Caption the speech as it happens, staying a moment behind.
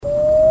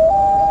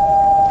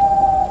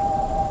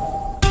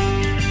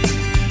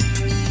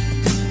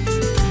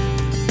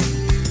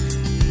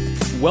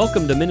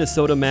Welcome to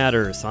Minnesota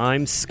Matters.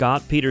 I'm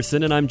Scott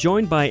Peterson, and I'm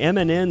joined by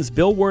MNN's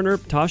Bill Werner,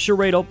 Tasha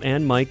Radel,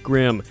 and Mike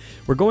Grimm.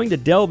 We're going to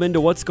delve into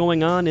what's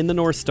going on in the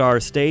North Star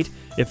State.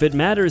 If it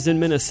matters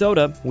in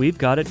Minnesota, we've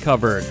got it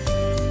covered.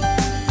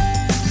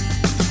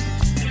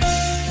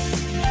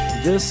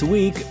 This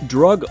week,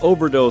 drug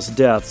overdose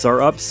deaths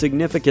are up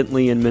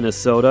significantly in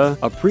Minnesota,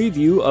 a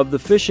preview of the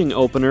fishing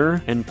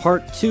opener, and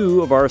part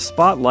 2 of our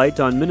spotlight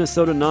on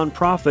Minnesota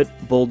nonprofit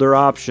Boulder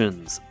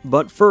Options.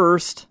 But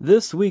first,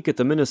 this week at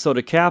the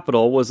Minnesota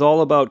Capitol was all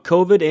about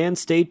COVID and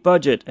state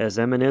budget, as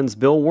MNN's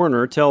Bill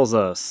Werner tells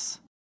us.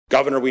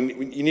 Governor,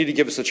 you need to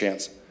give us a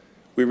chance.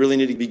 We really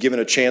need to be given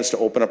a chance to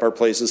open up our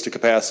places to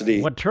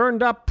capacity. What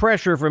turned up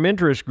pressure from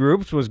interest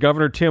groups was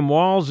Governor Tim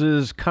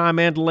Walz's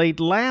comment late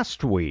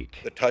last week.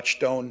 The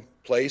touchstone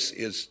place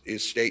is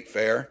state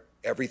fair.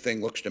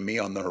 Everything looks to me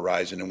on the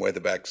horizon and where the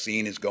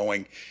vaccine is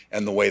going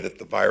and the way that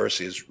the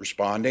virus is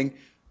responding,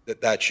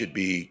 that should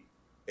be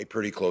a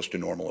pretty close to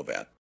normal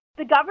event.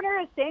 The governor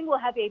is saying we'll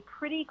have a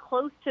pretty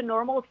close to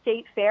normal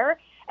state fair.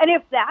 And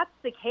if that's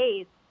the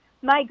case,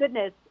 my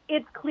goodness,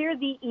 it's clear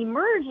the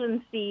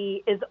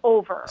emergency is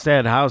over,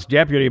 said House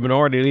Deputy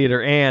Minority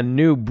Leader Ann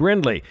New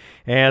Brindley,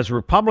 as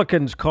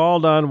Republicans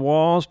called on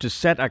Walz to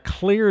set a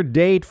clear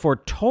date for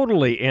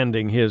totally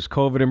ending his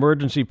COVID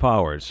emergency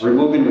powers.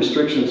 Removing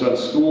restrictions on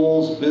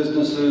schools,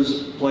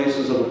 businesses,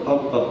 places of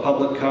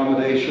public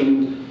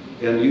accommodation,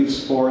 and youth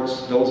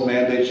sports, those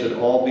mandates should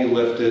all be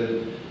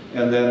lifted.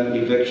 And then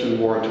eviction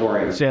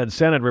moratorium, said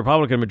Senate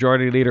Republican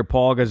Majority Leader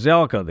Paul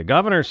Gazelka. The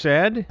governor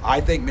said,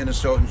 I think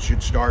Minnesotans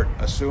should start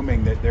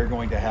assuming that they're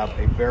going to have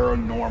a very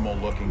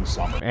normal-looking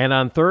summer. And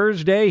on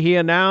Thursday, he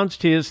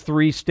announced his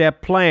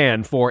 3-step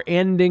plan for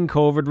ending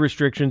COVID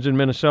restrictions in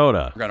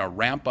Minnesota. We're going to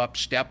ramp up,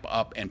 step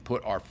up, and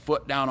put our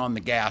foot down on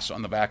the gas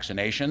on the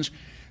vaccinations.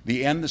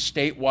 End the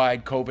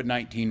statewide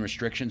COVID-19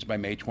 restrictions by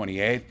May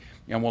 28th,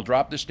 and we'll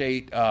drop the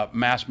state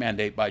mask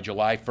mandate by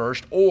July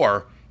 1st,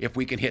 or if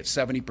we can hit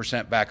 70%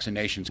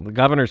 vaccinations. The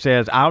governor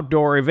says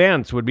outdoor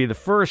events would be the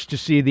first to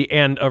see the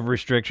end of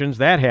restrictions.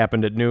 That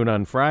happened at noon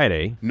on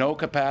Friday. No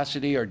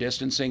capacity or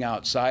distancing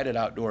outside at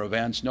outdoor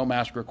events. No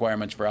mask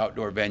requirements for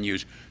outdoor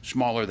venues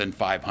smaller than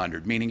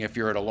 500, meaning if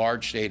you're at a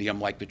large stadium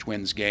like the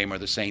Twins game or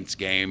the Saints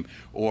game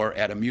or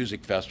at a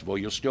music festival,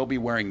 you'll still be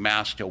wearing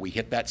masks till we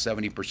hit that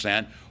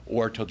 70%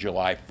 or till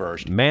July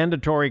 1st.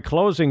 Mandatory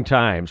closing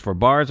times for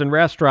bars and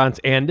restaurants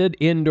ended.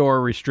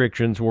 Indoor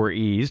restrictions were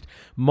eased.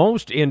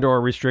 Most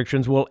indoor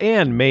restrictions will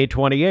end May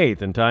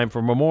 28th in time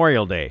for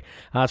Memorial Day.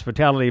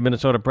 Hospitality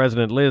Minnesota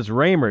President Liz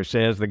Raymer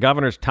says the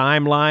governor's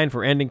timeline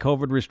for ending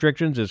COVID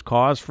restrictions is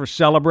cause for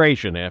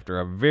celebration after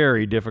a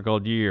very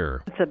difficult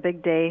year. It's a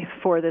big day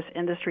for this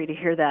industry to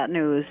hear that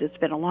news. It's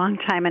been a long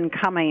time in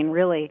coming,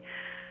 really.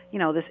 You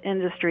know, this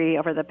industry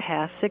over the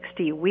past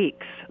 60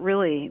 weeks,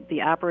 really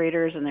the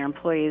operators and their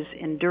employees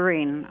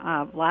enduring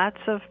lots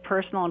of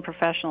personal and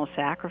professional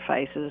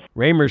sacrifices.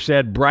 Raymer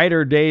said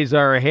brighter days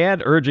are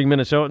ahead, urging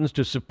Minnesotans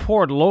to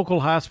support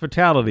local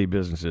hospitality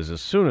businesses as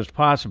soon as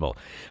possible.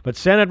 But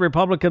Senate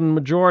Republican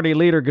Majority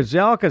Leader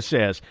Gazelka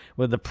says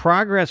with the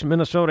progress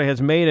Minnesota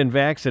has made in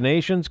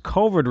vaccinations,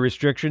 COVID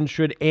restrictions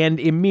should end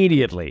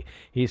immediately.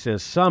 He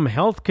says some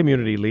health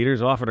community leaders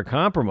offered a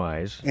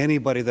compromise.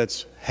 Anybody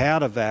that's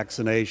had a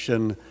vaccination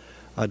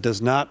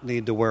does not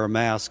need to wear a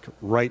mask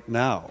right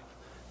now.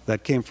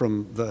 That came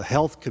from the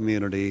health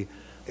community,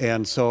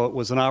 and so it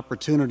was an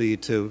opportunity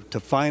to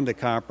find a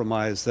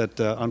compromise that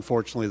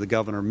unfortunately the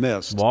governor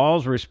missed.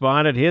 Walz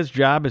responded his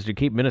job is to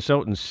keep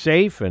Minnesotans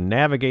safe and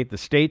navigate the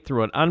state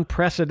through an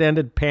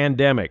unprecedented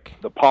pandemic.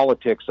 The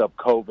politics of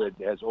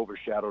COVID has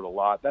overshadowed a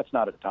lot. That's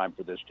not a time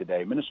for this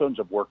today. Minnesotans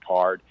have worked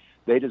hard.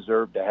 They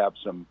deserve to have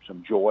some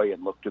joy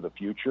and look to the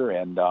future,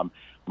 and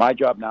my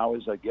job now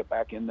is to get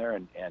back in there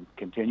and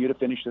continue to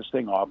finish this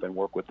thing off and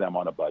work with them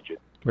on a budget.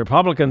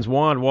 Republicans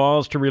want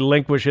Walz to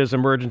relinquish his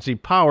emergency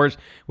powers,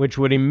 which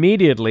would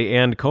immediately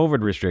end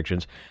COVID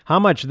restrictions. How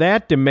much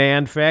that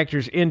demand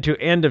factors into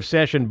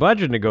end-of-session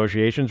budget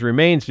negotiations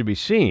remains to be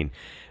seen.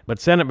 But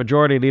Senate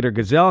Majority Leader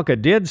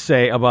Gazelka did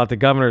say about the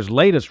governor's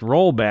latest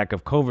rollback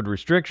of COVID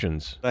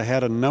restrictions. I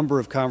had a number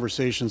of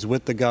conversations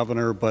with the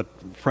governor, but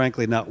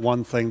frankly, not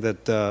one thing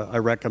that I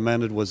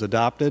recommended was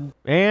adopted.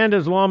 And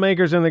as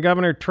lawmakers and the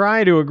governor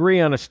try to agree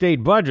on a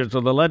state budget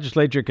so the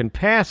legislature can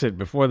pass it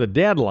before the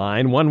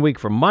deadline, 1 week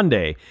from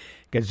Monday,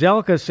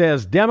 Gazelka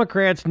says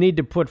Democrats need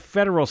to put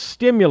federal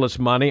stimulus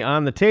money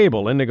on the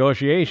table in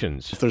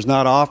negotiations. If there's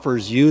not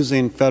offers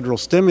using federal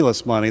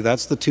stimulus money,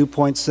 that's the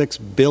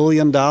 $2.6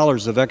 billion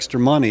of extra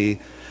money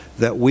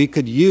that we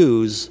could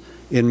use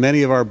in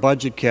many of our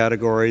budget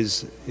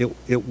categories.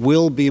 It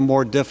will be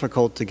more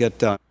difficult to get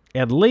done.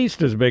 At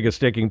least as big a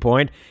sticking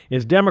point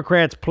is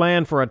Democrats'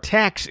 plan for a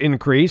tax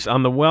increase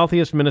on the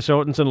wealthiest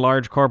Minnesotans and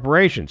large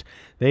corporations.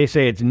 They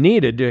say it's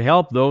needed to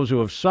help those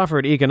who have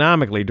suffered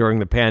economically during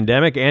the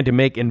pandemic and to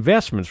make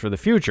investments for the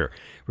future.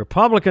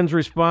 Republicans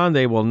respond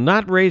they will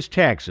not raise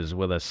taxes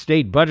with a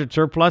state budget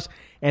surplus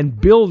and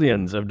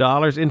billions of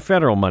dollars in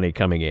federal money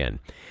coming in.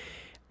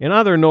 In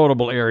other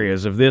notable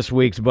areas of this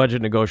week's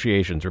budget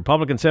negotiations,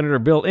 Republican Senator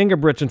Bill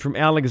Ingebrigtsen from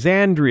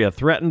Alexandria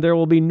threatened there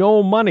will be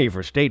no money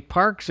for state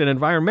parks and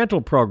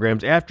environmental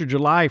programs after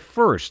July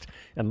 1st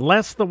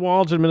unless the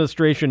Walz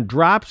administration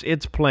drops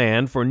its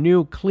plan for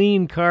new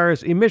clean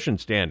cars emission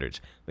standards.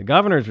 The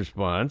governor's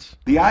response: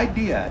 The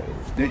idea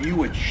that you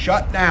would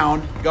shut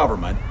down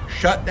government,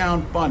 shut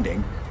down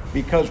funding,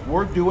 because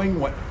we're doing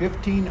what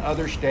 15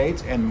 other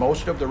states and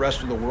most of the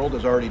rest of the world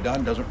has already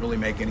done doesn't really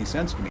make any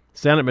sense to me.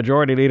 Senate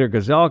Majority Leader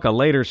Gazelka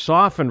later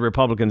softened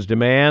Republicans'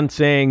 demand,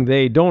 saying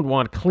they don't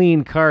want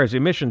clean cars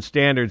emission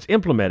standards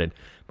implemented,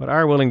 but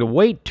are willing to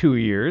wait 2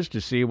 years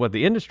to see what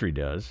the industry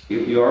does.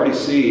 You already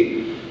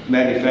see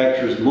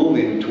manufacturers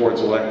moving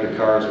towards electric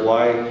cars.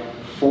 Why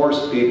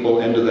force people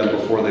into them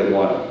before they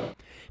want them?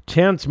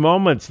 Tense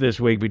moments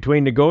this week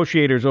between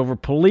negotiators over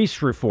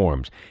police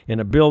reforms in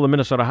a bill the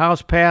Minnesota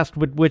House passed,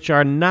 but which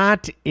are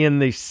not in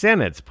the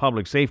Senate's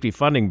public safety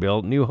funding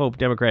bill. New Hope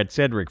Democrat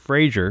Cedric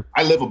Frazier.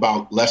 I live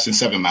about less than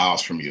 7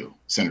 miles from you,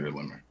 Senator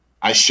Limmer.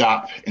 I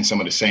shop in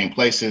some of the same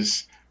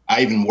places.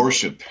 I even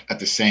worship at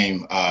the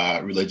same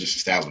religious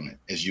establishment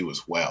as you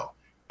as well.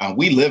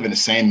 We live in the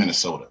same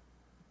Minnesota,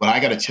 but I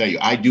got to tell you,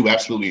 I do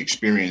absolutely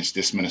experience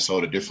this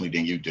Minnesota differently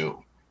than you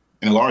do.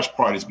 And in large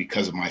part is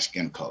because of my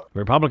skin color.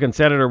 Republican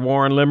Senator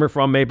Warren Limmer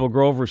from Maple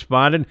Grove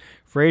responded.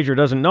 Frazier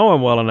doesn't know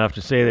him well enough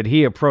to say that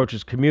he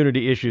approaches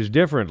community issues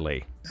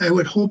differently. I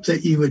would hope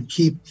that you would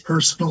keep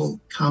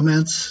personal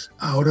comments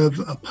out of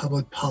a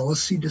public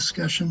policy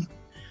discussion,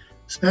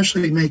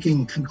 especially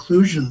making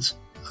conclusions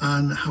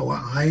on how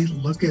I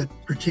look at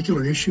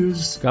particular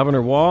issues.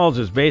 Governor Walz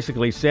has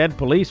basically said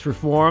police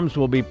reforms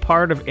will be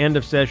part of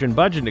end-of-session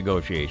budget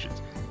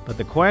negotiations. But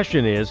the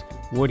question is,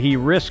 would he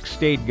risk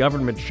state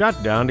government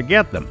shutdown to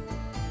get them?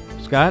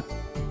 Scott?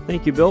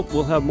 Thank you, Bill.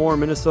 We'll have more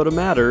Minnesota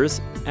Matters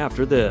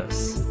after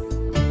this.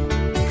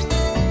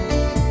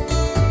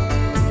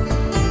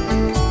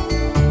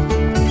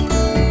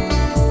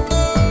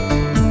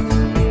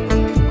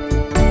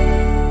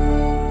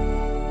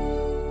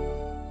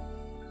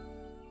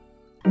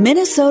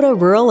 Minnesota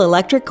Rural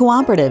Electric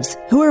Cooperatives.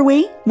 Who are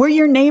we? We're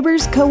your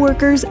neighbors,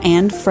 coworkers,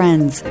 and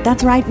friends.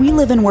 That's right, we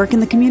live and work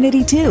in the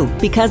community too.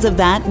 Because of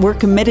that, we're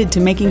committed to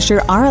making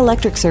sure our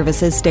electric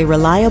services stay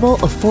reliable,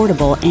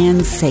 affordable,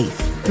 and safe.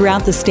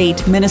 Throughout the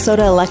state,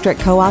 Minnesota electric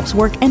co-ops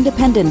work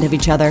independent of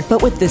each other,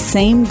 but with the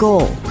same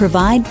goal: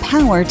 provide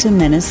power to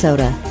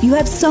Minnesota. You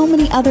have so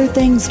many other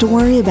things to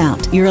worry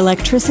about. Your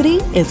electricity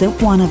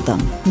isn't one of them.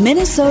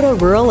 Minnesota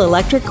Rural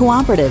Electric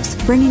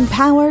Cooperatives, bringing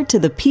power to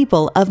the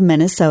people of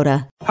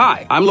Minnesota.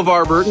 Hi, I'm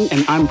LeVar Burton,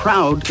 and I'm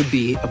proud to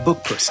be a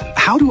book person.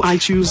 How do I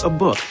choose a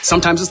book?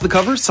 Sometimes it's the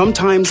cover,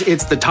 sometimes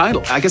it's the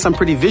title. I guess I'm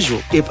pretty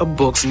visual. If a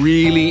book's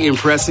really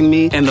impressing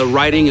me and the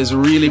writing is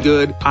really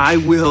good, I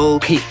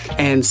will peek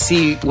and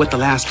see what the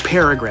last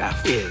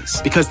paragraph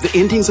is, because the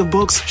endings of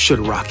books should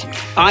rock you.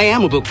 I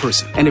am a book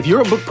person, and if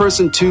you're a book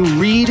person too,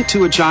 read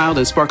to a child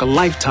and spark a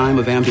lifetime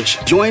of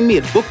ambition. Join me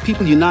at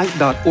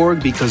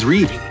bookpeopleunite.org, because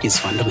reading is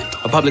fundamental.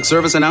 A public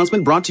service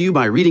announcement brought to you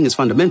by Reading is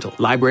Fundamental,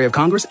 Library of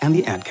Congress, and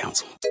the Ad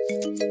Council.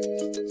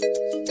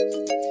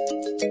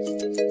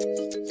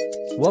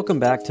 Welcome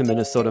back to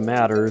Minnesota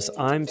Matters.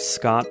 I'm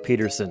Scott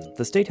Peterson.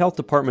 The State Health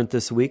Department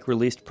this week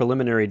released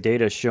preliminary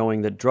data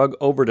showing that drug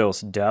overdose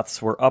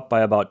deaths were up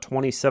by about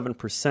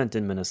 27%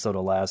 in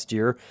Minnesota last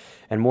year,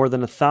 and more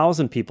than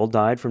 1,000 people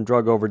died from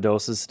drug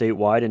overdoses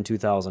statewide in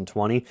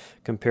 2020,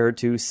 compared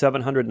to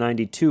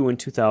 792 in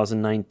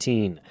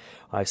 2019.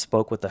 I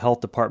spoke with the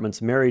Health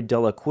Department's Mary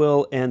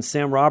Delaquille and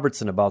Sam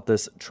Robertson about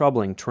this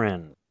troubling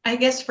trend. I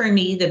guess for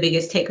me, the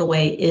biggest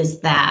takeaway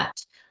is that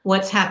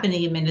what's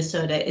happening in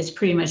Minnesota is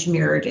pretty much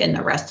mirrored in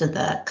the rest of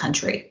the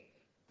country.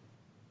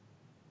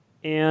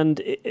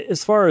 And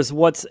as far as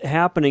what's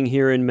happening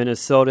here in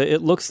Minnesota,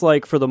 it looks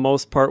like for the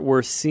most part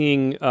we're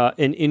seeing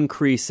an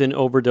increase in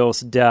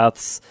overdose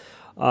deaths.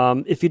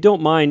 If you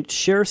don't mind,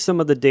 share some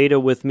of the data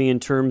with me in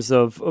terms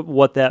of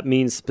what that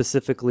means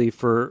specifically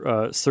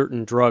for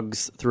certain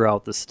drugs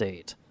throughout the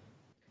state.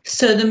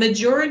 So the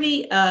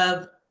majority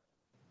of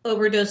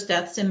overdose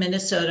deaths in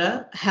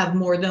Minnesota have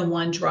more than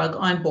one drug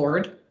on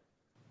board.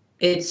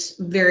 It's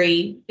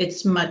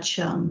much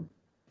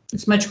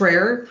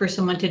rarer for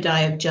someone to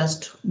die of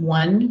just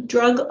one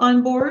drug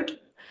on board.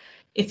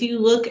 If you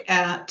look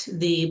at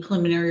the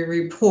preliminary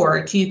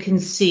report, you can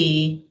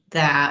see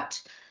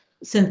that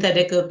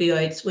synthetic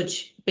opioids,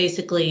 which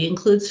basically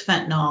includes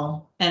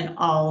fentanyl and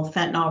all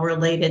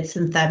fentanyl-related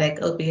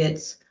synthetic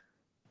opiates,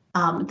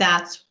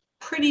 that's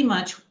pretty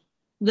much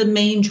the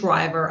main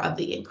driver of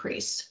the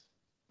increase.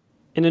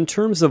 And in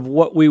terms of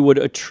what we would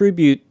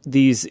attribute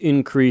these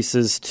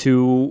increases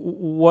to,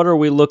 what are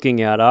we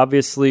looking at?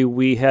 Obviously,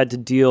 we had to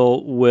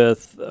deal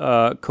with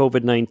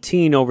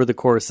COVID-19 over the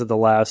course of the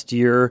last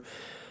year.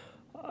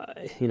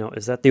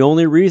 Is that the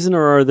only reason,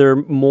 or are there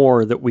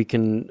more that we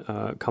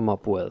can come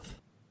up with?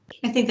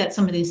 I think that's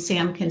something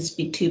Sam can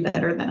speak to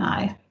better than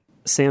I.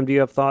 Sam, do you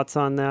have thoughts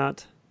on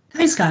that?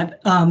 Hi, Scott.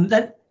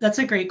 That That's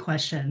a great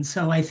question.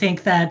 So I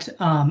think that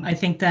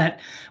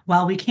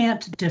while we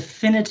can't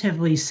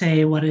definitively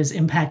say what is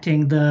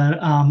impacting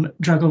the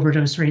drug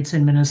overdose rates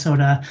in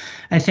Minnesota,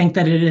 I think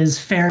that it is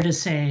fair to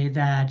say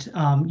that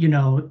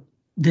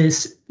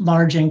this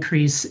large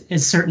increase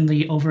is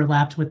certainly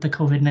overlapped with the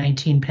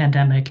COVID-19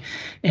 pandemic,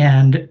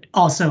 and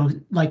also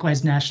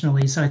likewise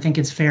nationally. So I think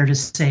it's fair to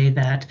say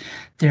that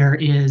there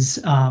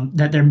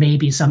may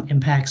be some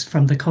impacts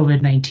from the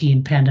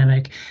COVID-19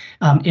 pandemic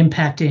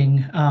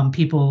impacting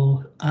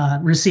people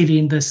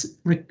receiving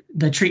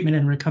the treatment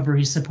and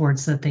recovery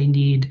supports that they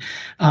need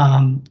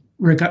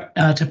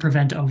to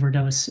prevent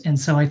overdose. And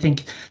so I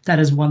think that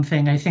is one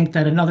thing. I think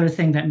that another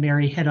thing that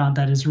Mary hit on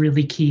that is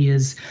really key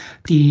is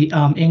the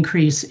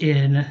increase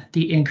in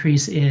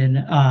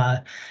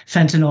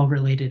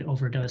fentanyl-related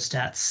overdose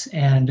deaths,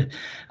 and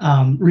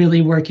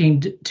really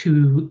working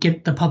to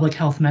get the public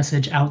health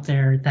message out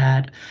there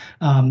that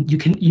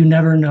you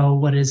never know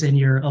what is in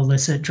your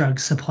illicit drug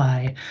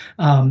supply,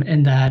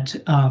 and that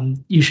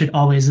you should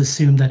always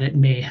assume that it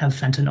may have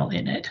fentanyl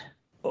in it.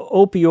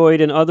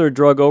 Opioid and other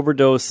drug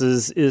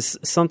overdoses is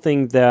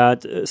something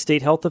that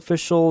state health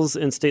officials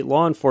and state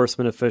law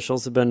enforcement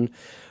officials have been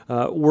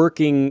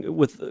working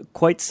with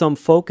quite some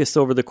focus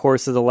over the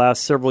course of the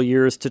last several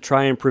years to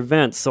try and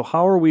prevent. So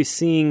how are we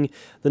seeing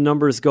the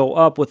numbers go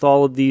up with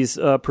all of these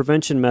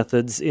prevention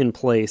methods in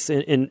place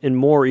and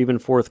more even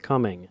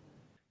forthcoming?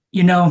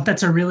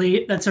 That's a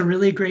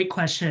really great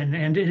question.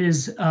 And it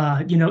is,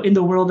 in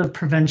the world of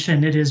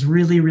prevention, it is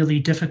really, really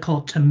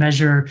difficult to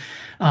measure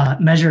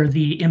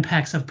the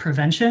impacts of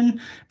prevention.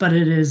 But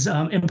it is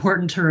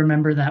important to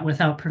remember that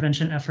without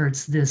prevention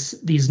efforts,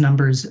 these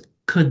numbers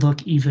could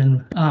look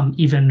even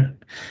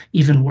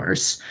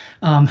worse.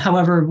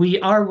 However, we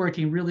are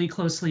working really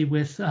closely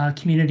with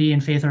community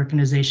and faith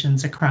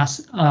organizations across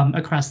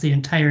the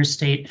entire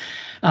state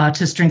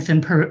to strengthen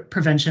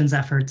prevention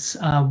efforts.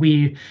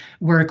 We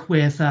work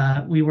with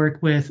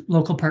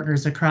local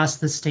partners across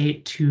the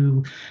state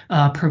to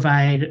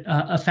provide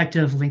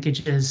effective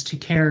linkages to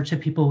care to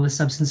people with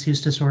substance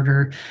use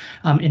disorder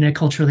in a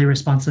culturally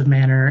responsive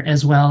manner,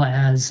 as well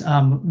as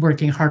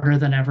working harder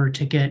than ever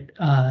to get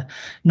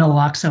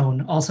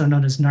naloxone, also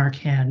known as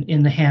Narcan,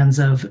 in the hands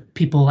of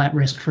people at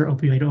risk for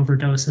opioid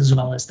overdose as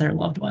well as their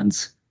loved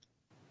ones.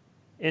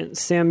 And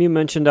Sam, you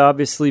mentioned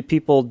obviously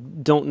people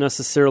don't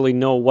necessarily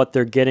know what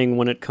they're getting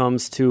when it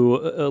comes to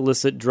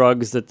illicit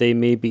drugs that they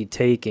may be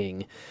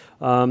taking.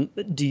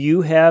 Do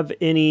you have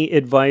any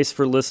advice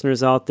for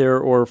listeners out there,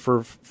 or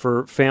for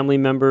family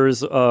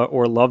members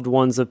or loved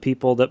ones of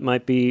people that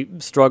might be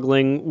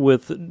struggling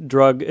with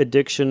drug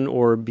addiction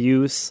or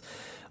abuse?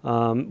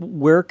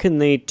 Where can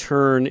they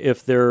turn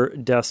if they're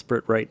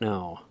desperate right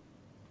now?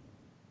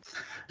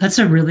 That's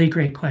a really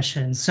great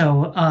question.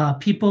 So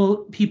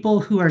people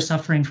who are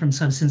suffering from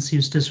substance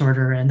use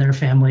disorder and their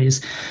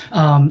families,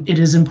 it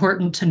is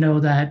important to know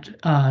that,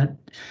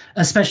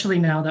 especially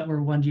now that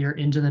we're 1 year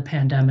into the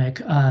pandemic,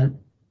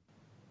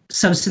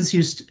 substance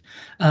use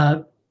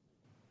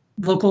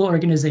local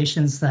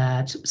organizations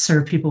that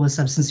serve people with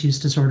substance use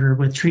disorder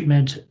with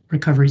treatment,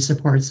 recovery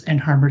supports,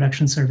 and harm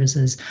reduction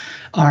services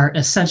are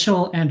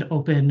essential and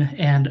open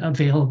and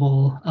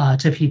available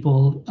to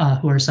people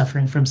who are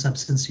suffering from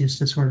substance use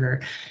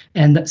disorder.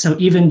 And so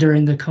even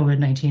during the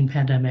COVID-19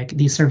 pandemic,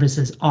 these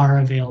services are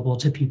available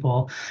to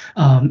people.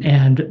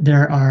 And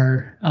there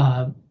are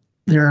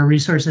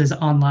resources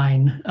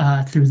online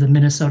through the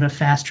Minnesota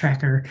Fast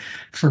Tracker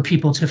for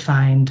people to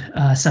find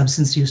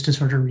substance use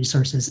disorder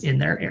resources in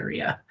their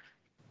area.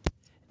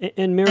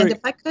 And Mary, and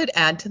if I could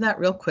add to that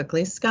real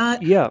quickly,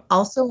 Scott. Yeah.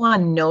 Also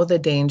on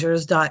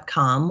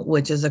knowthedangers.com,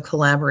 which is a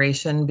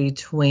collaboration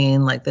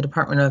between like the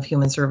Department of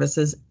Human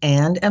Services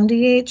and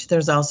MDH,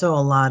 there's also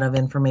a lot of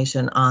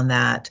information on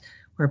that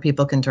where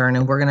people can turn,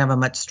 and we're going to have a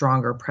much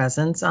stronger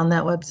presence on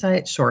that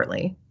website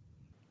shortly.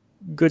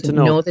 Good to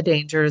know.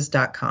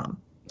 knowthedangers.com.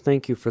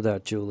 Thank you for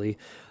that, Julie.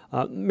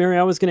 Mary,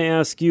 I was going to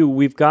ask you,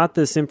 we've got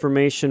this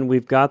information,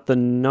 we've got the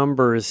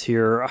numbers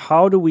here.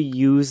 How do we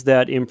use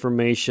that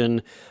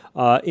information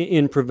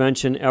in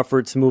prevention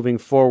efforts moving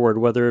forward,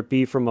 whether it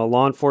be from a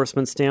law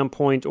enforcement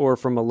standpoint or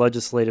from a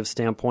legislative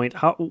standpoint?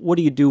 What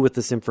do you do with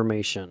this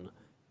information?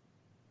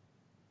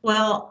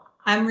 Well,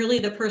 I'm really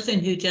the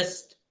person who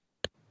just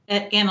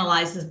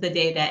analyzes the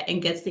data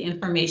and gets the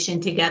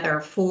information together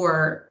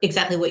for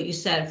exactly what you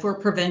said, for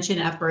prevention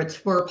efforts,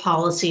 for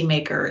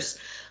policymakers.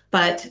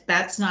 But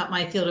that's not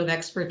my field of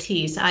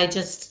expertise. I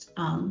just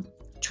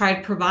try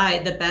to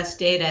provide the best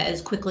data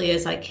as quickly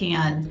as I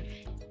can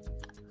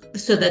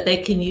so that they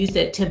can use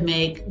it to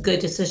make good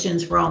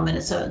decisions for all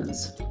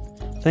Minnesotans.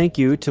 Thank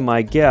you to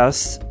my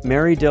guests,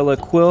 Mary Della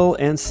Quill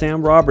and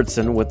Sam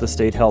Robertson with the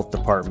State Health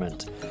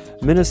Department.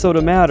 Minnesota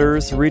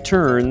Matters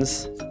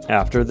returns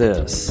after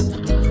this.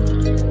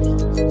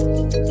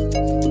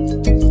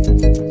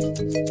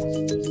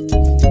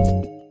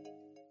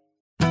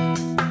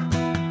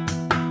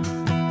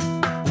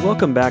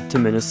 Welcome back to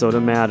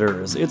Minnesota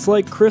Matters. It's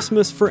like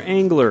Christmas for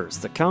anglers.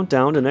 The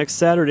countdown to next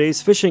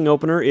Saturday's fishing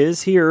opener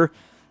is here.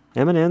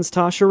 MNN's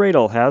Tasha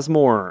Radel has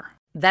more.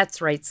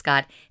 That's right,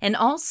 Scott. And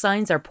all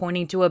signs are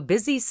pointing to a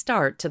busy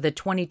start to the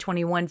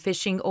 2021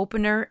 fishing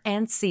opener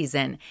and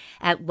season.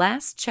 At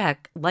last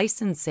check,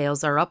 license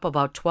sales are up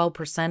about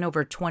 12%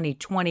 over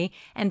 2020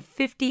 and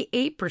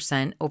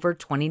 58% over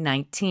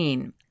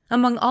 2019.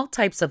 Among all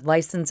types of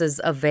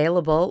licenses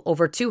available,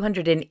 over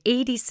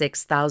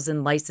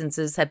 286,000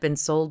 licenses have been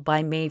sold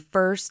by May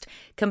 1st,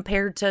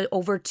 compared to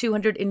over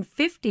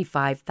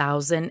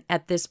 255,000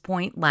 at this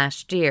point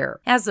last year.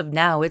 As of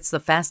now, it's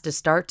the fastest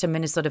start to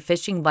Minnesota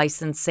fishing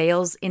license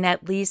sales in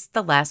at least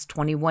the last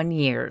 21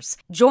 years.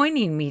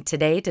 Joining me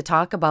today to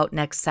talk about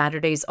next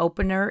Saturday's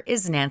opener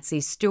is Nancy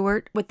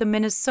Stewart with the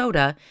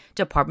Minnesota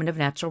Department of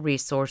Natural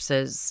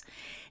Resources.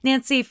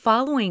 Nancy,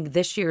 following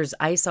this year's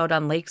ice out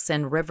on lakes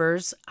and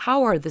rivers,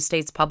 how are the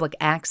state's public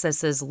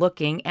accesses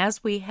looking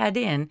as we head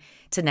in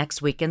to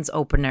next weekend's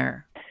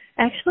opener?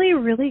 Actually,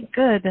 really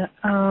good.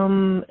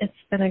 It's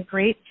been a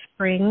great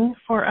spring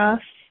for us.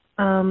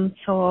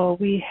 So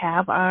we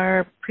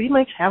pretty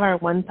much have our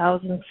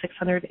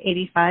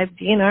 1,685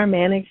 DNR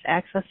managed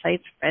access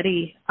sites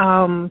ready.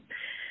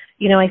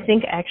 I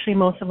think actually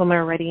most of them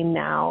are ready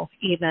now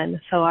even.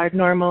 So our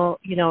normal,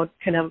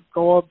 kind of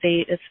goal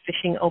date is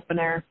fishing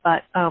opener,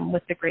 but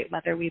with the great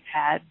weather we've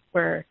had,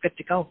 we're good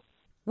to go.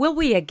 Will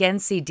we again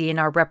see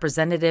DNR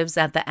representatives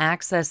at the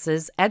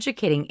accesses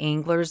educating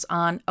anglers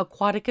on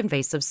aquatic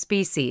invasive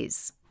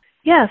species?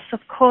 Yes,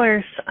 of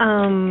course.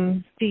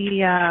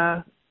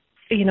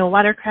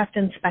 Watercraft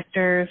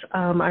inspectors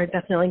are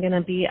definitely going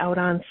to be out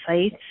on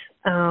site,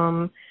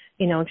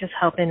 just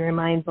helping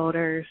remind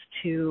boaters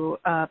to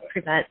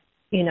prevent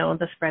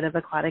the spread of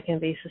aquatic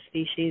invasive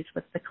species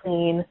with the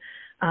clean,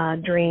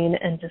 drain,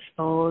 and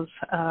dispose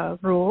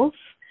rules.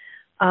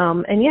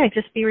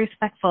 Just be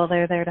respectful.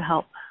 They're there to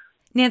help.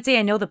 Nancy,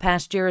 I know the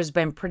past year has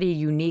been pretty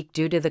unique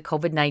due to the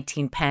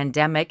COVID-19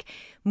 pandemic.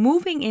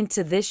 Moving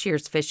into this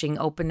year's fishing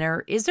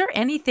opener, is there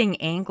anything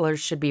anglers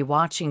should be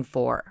watching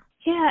for?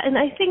 Yeah, and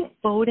I think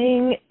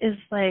boating is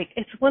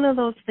it's one of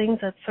those things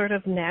that's sort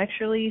of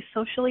naturally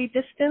socially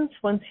distanced.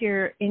 Once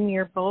you're in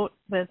your boat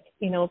with,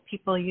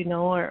 people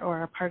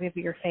or a part of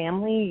your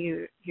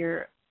family,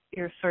 you're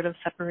sort of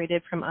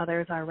separated from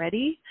others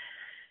already.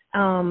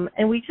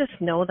 And we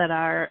just know that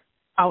our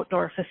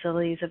outdoor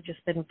facilities have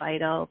just been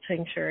vital to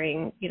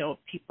ensuring,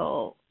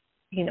 people,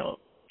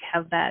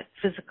 have that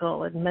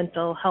physical and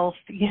mental health,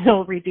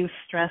 reduced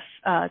stress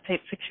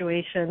type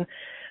situation.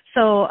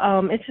 So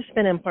it's just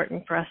been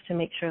important for us to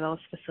make sure those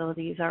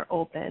facilities are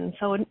open.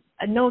 So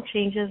no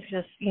changes,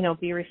 just,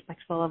 be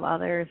respectful of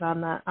others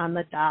on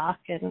the dock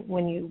and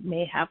when you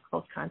may have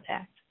close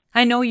contact.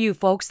 I know you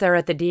folks there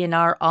at the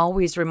DNR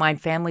always remind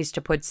families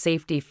to put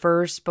safety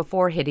first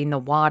before hitting the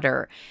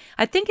water.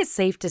 I think it's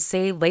safe to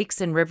say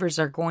lakes and rivers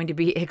are going to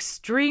be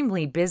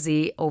extremely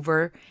busy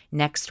over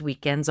next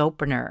weekend's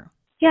opener.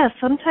 Yeah,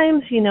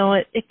 sometimes,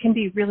 it can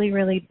be really,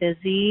 really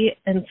busy,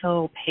 and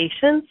so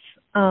patience.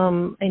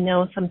 I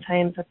know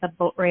sometimes at the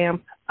boat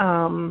ramp,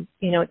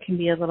 it can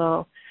be a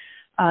little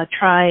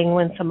trying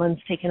when someone's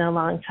taken a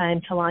long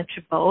time to launch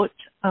a boat.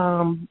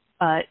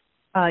 But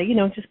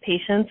just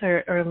patience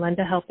or lend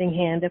a helping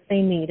hand if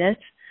they need it.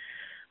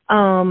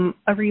 A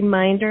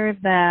reminder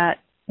that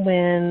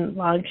when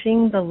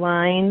launching, the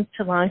line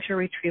to launch or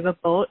retrieve a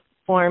boat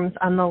forms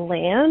on the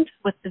land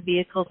with the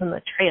vehicles and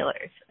the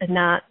trailers and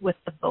not with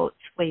the boats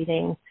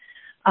waiting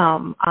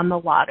on the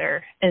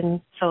water.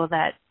 And so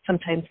that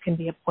sometimes can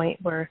be a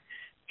point where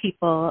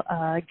people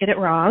get it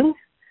wrong.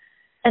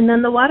 And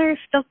then the water is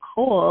still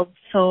cold,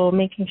 so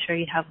making sure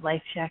you have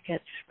life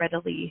jackets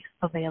readily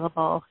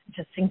available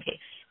just in case.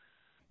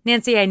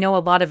 Nancy, I know a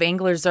lot of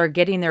anglers are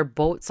getting their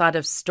boats out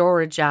of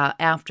storage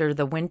after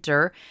the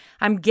winter.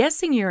 I'm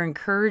guessing you're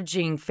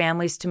encouraging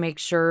families to make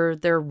sure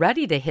they're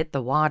ready to hit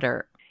the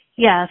water.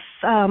 Yes,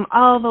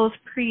 all those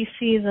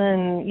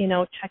pre-season,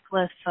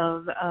 checklists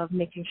of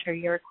making sure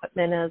your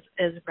equipment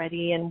is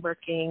ready and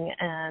working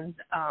and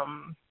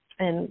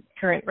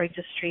current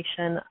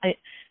registration. I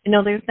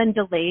know there's been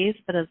delays,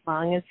 but as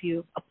long as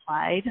you've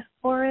applied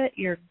for it,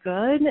 you're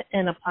good.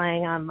 And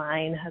applying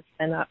online has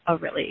been a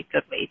really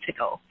good way to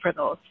go for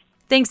those.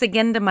 Thanks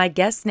again to my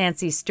guest,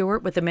 Nancy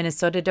Stewart with the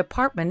Minnesota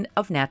Department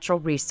of Natural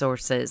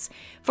Resources.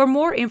 For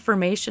more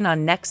information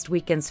on next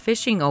weekend's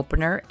fishing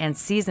opener and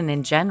season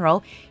in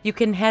general, you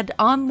can head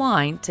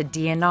online to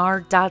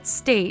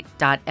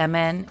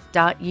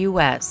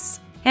dnr.state.mn.us.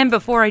 And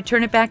before I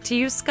turn it back to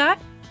you, Scott,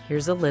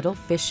 here's a little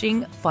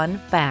fishing fun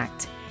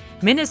fact.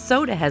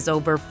 Minnesota has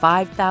over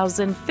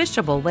 5,000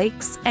 fishable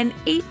lakes and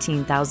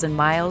 18,000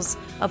 miles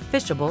of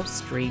fishable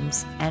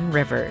streams and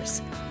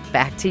rivers.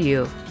 Back to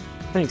you.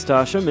 Thanks,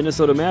 Tasha.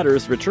 Minnesota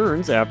Matters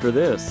returns after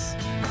this.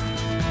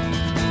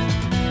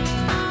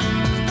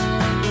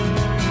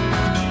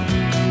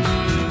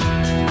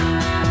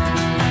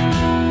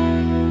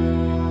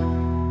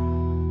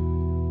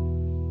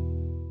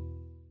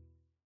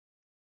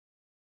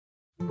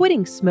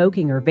 Quitting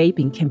smoking or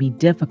vaping can be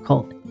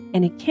difficult,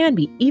 and it can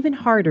be even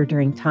harder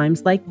during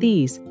times like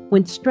these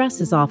when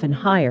stress is often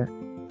higher.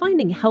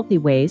 Finding healthy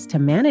ways to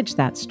manage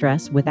that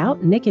stress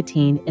without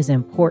nicotine is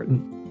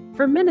important.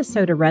 For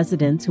Minnesota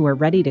residents who are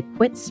ready to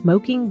quit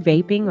smoking,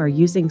 vaping, or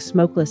using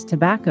smokeless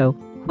tobacco,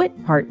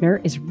 Quit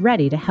Partner is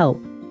ready to help.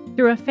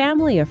 Through a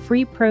family of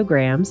free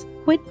programs,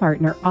 Quit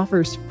Partner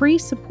offers free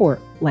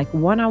support like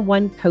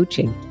one-on-one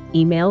coaching,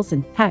 emails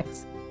and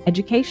texts,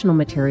 educational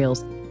materials,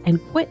 and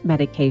quit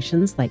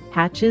medications like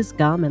patches,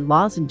 gum, and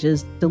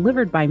lozenges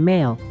delivered by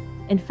mail.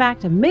 In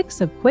fact, a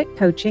mix of quit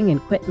coaching and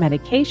quit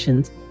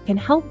medications can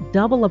help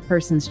double a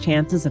person's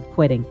chances of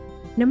quitting.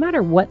 No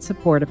matter what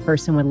support a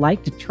person would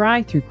like to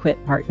try through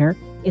Quit Partner,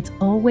 it's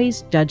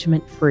always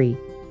judgment-free.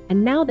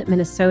 And now that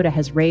Minnesota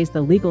has raised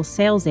the legal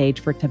sales age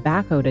for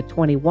tobacco to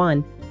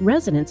 21,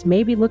 residents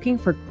may be looking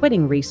for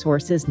quitting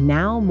resources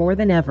now more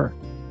than ever.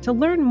 To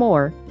learn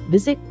more,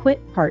 visit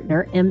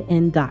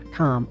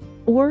quitpartnermn.com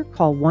or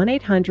call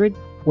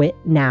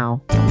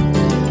 1-800-QUIT-NOW.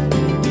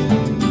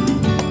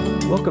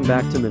 Welcome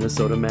back to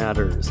Minnesota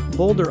Matters.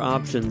 Boulder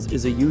Options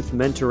is a youth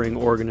mentoring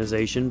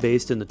organization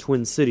based in the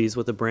Twin Cities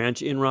with a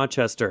branch in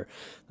Rochester.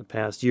 The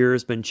past year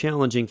has been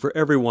challenging for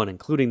everyone,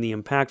 including the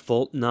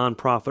impactful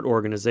nonprofit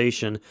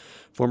organization.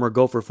 Former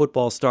Gopher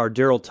football star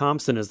Daryl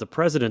Thompson is the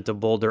president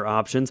of Boulder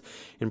Options.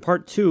 In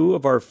part 2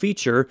 of our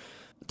feature,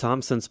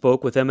 Thompson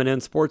spoke with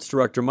MNN Sports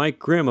Director Mike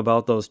Grimm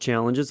about those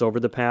challenges over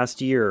the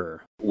past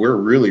year. We're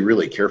really,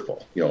 really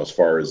careful, as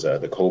far as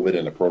the COVID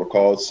and the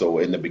protocols. So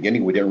in the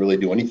beginning, we didn't really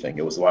do anything.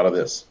 It was a lot of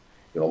this,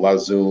 a lot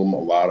of Zoom, a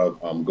lot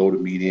of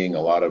GoToMeeting, a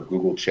lot of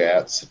Google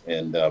Chats,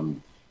 and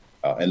then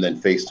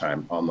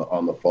FaceTime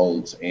on the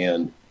phones.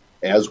 And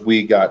as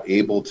we got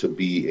able to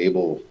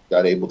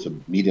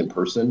meet in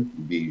person,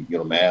 be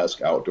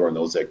mask, outdoor, and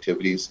those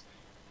activities,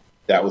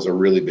 that was a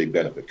really big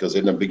benefit, because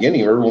in the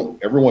beginning,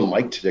 everyone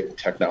liked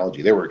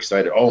technology. They were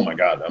excited. Oh my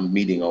God, I'm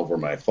meeting over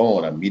my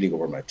phone. I'm meeting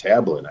over my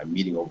tablet. I'm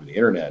meeting over the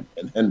internet.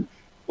 And then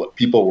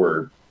people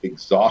were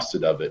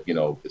exhausted of it.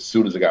 As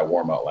soon as it got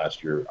warm out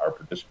last year, our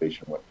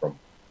participation went from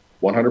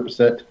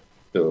 100%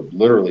 to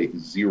literally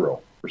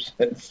 0%.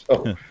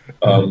 So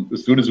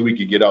as soon as we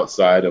could get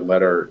outside and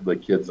let the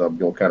kids,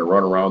 kind of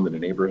run around in the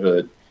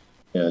neighborhood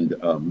and,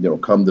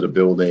 come to the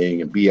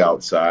building and be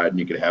outside, and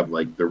you could have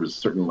you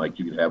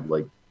could have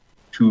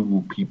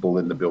 2 people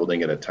in the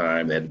building at a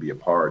time. They had to be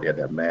apart. They had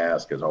to have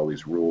masks. There's all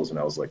these rules. And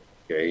I was like,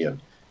 okay. And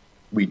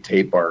we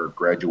tape our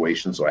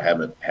graduation. So I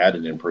haven't had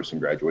an in-person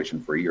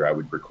graduation for a year. I'll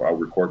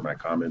record my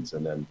comments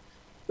and then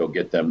go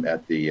get them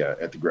at the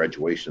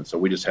graduation. So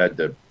we just had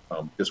to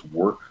just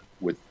work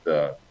with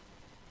the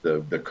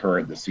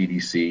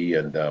CDC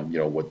and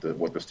what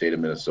the state of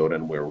Minnesota.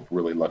 And we're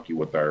really lucky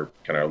with our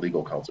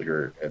legal counsel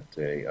here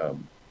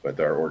at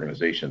our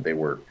organization. They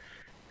were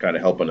kind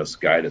of helping us,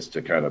 guide us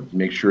to kind of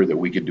make sure that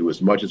we could do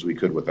as much as we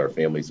could with our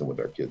families and with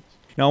our kids.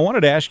 Now, I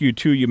wanted to ask you,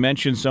 too, you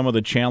mentioned some of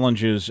the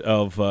challenges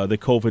of the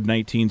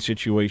COVID-19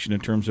 situation in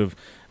terms of,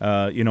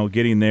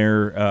 getting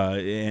there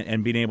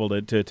and being able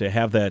to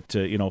have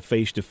that,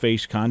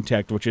 face-to-face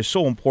contact, which is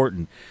so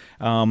important.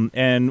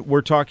 And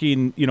we're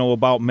talking,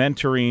 about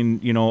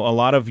mentoring, a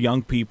lot of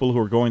young people who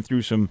are going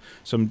through some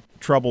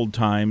troubled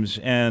times.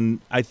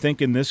 And I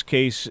think in this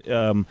case,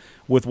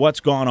 with what's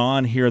gone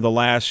on here the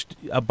last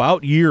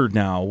about year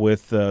now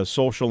with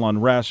social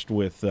unrest,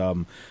 with,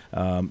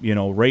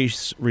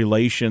 race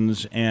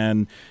relations,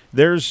 and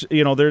there's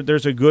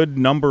a good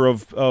number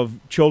of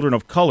children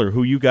of color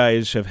who you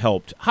guys have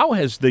helped. How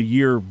has the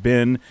year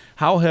been?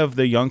 How have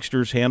the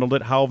youngsters handled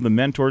it? How have the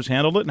mentors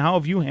handled it? And how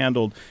have you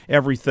handled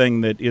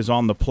everything that is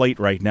on the plate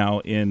right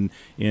now in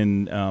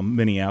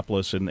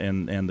Minneapolis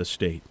and the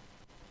state?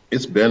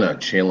 It's been a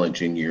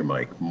challenging year,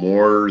 Mike,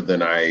 more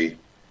than I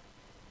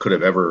could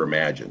have ever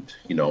imagined,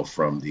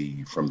 from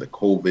the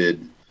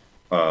COVID,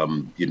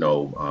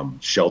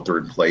 shelter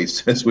in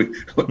place, as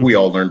we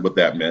all learned what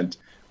that meant,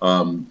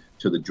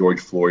 to the George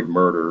Floyd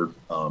murder,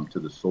 to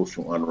the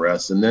social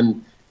unrest. And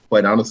then,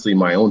 quite honestly,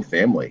 my own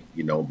family,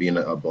 being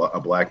a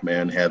black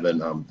man,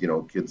 having,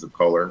 kids of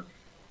color,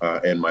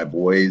 and my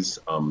boys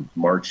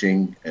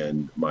marching,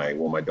 and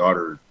my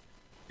daughter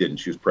didn't.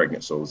 She was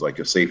pregnant, so it was like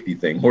a safety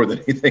thing more than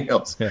anything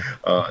else. Yeah.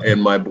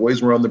 And my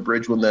boys were on the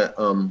bridge when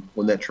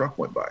that truck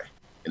went by,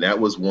 and that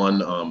was one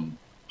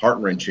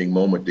heart-wrenching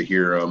moment to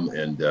hear them,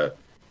 and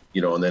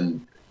and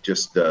then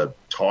just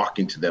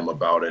talking to them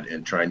about it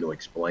and trying to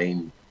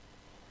explain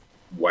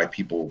why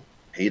people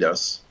hate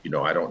us.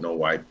 I don't know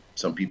why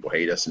some people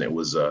hate us, and it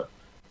was a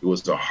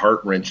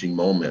heart-wrenching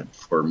moment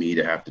for me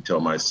to have to tell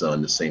my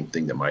son the same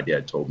thing that my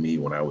dad told me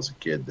when I was a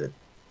kid, that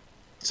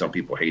some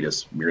people hate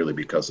us merely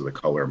because of the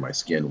color of my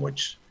skin,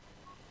 which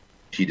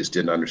he just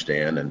didn't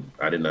understand, and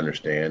I didn't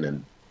understand,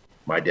 and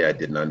my dad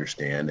didn't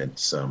understand. And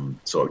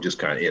so it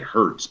just it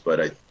hurts,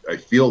 but I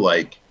feel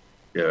like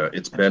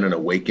it's been an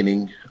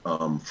awakening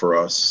for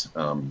us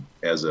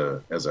as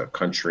a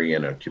country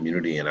and a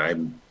community, and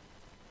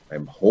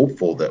I'm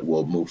hopeful that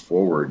we'll move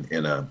forward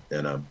in a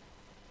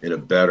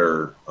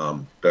better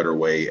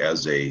way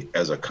as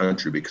a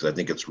country, because I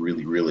think it's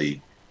really,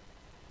 really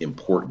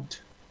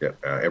important that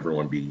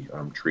everyone be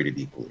treated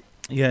equally.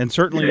 Yeah, and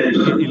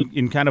certainly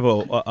in kind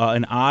of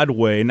an odd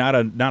way, not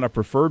a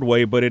preferred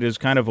way, but it has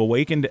kind of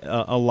awakened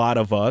a lot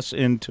of us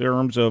in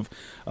terms of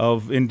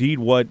indeed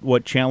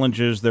what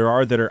challenges there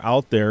are that are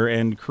out there,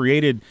 and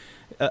created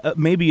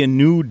maybe a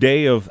new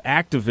day of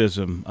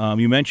activism.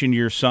 You mentioned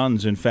your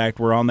sons, in fact,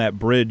 were on that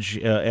bridge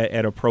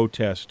at a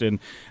protest, and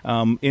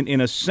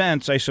in a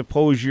sense, I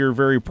suppose you're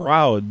very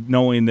proud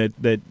knowing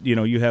that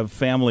you have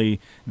family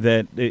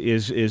that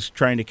is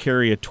trying to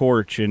carry a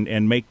torch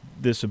and make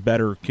this a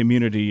better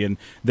community, and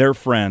their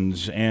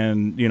friends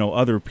and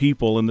other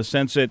people, in the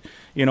sense that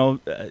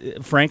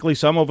frankly,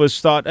 some of us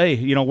thought,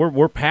 hey,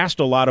 we're past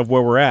a lot of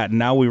where we're at, and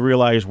now we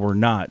realize we're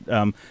not.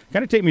 Kind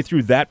of take me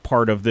through that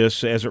part of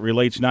this as it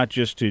relates not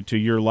just to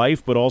your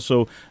life, but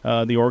also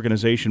the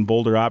organization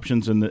Boulder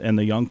Options and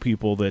the young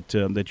people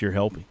that you're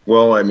helping.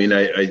 Well, I mean,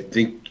 I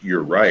think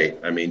you're right.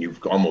 I mean,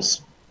 you've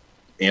almost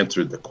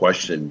answered the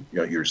question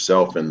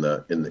yourself in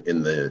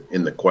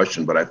the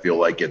question, but I feel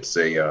like it's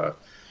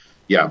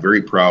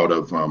very proud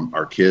of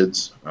our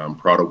kids. I'm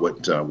proud of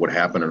what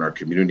happened in our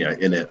community.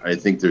 I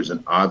think there's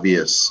an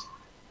obvious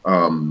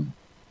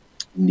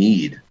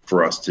need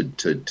for us to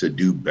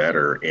do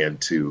better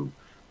and to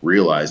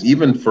realize,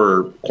 even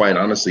for, quite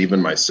honestly, even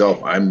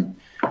myself, I'm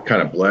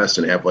kind of blessed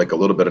and have like a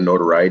little bit of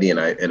notoriety, and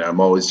I'm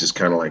always just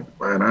kind of like,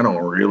 man, I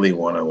don't really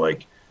want to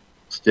like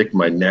stick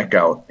my neck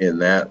out in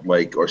that,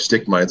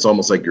 it's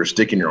almost like you're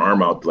sticking your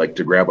arm out like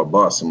to grab a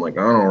bus. I'm like,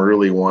 I don't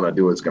really want to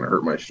do it. It's going to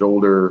hurt my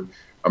shoulder.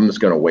 I'm just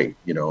going to wait,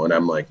 and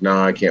I'm like,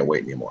 no, I can't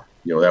wait anymore.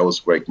 That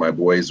was like, my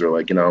boys are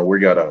like, we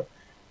gotta,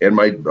 and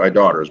my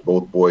daughters,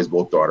 both boys,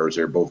 both daughters,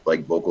 they're both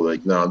like vocal,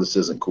 like, no, this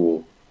isn't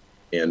cool.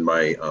 And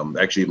my,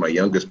 actually my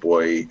youngest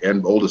boy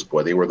and oldest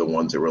boy, they were the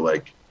ones that were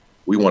like,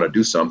 we want to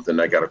do something.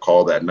 I got a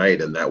call that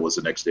night, and that was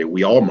the next day.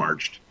 We all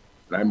marched,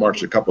 and I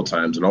marched a couple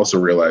times, and also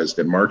realized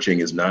that marching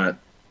is not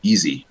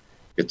easy.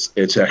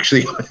 It's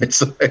actually,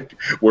 it's like,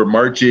 we're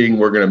marching,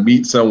 we're going to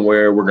meet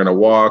somewhere, we're going to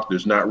walk.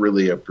 There's not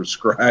really a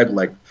prescribed,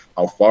 like,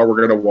 how far we're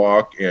going to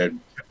walk. And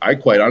I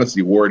quite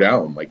honestly wore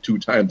down like 2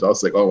 times. I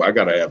was like, oh, I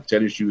got to have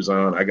tennis shoes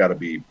on. I got to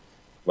be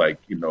like,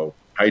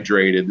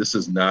 hydrated. This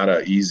is not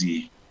a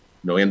easy,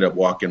 ended up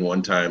walking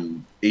one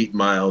time 8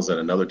 miles and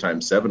another time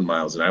 7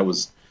 miles. And I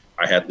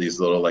had these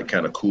little like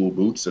kind of cool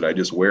boots that I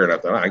just wear. And I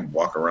thought I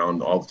walk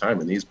around all the time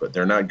in these, but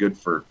they're not good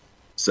for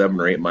 7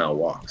 or 8 mile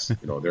walks.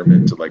 They're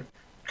meant to like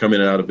come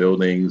in and out of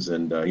buildings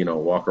and,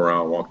 walk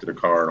around, walk to the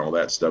car and all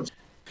that stuff.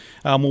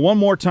 One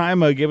more time,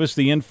 give us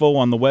the info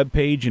on the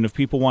webpage, and if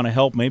people want to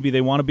help, maybe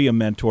they want to be a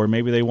mentor,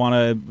 maybe they want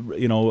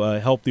to,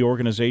 help the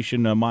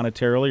organization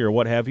monetarily or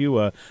what have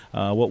you.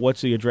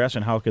 What's the address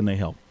and how can they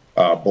help?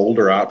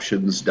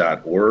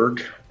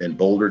 BoulderOptions.org, and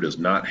Boulder does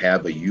not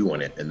have a U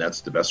in it, and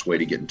that's the best way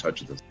to get in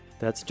touch with us.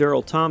 That's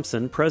Daryl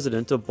Thompson,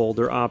 president of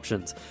Boulder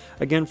Options.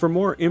 Again, for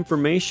more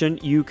information,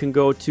 you can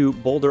go to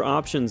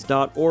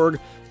boulderoptions.org.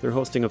 They're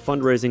hosting a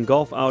fundraising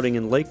golf outing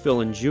in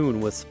Lakeville in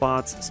June with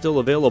spots still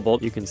available.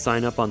 You can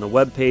sign up on the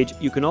webpage.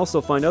 You can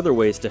also find other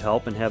ways to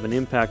help and have an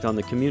impact on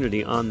the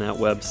community on that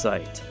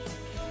website.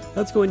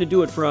 That's going to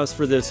do it for us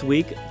for this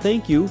week.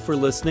 Thank you for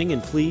listening,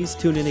 and please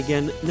tune in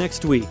again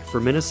next week for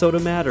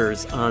Minnesota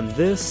Matters on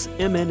this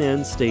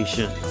MNN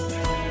station.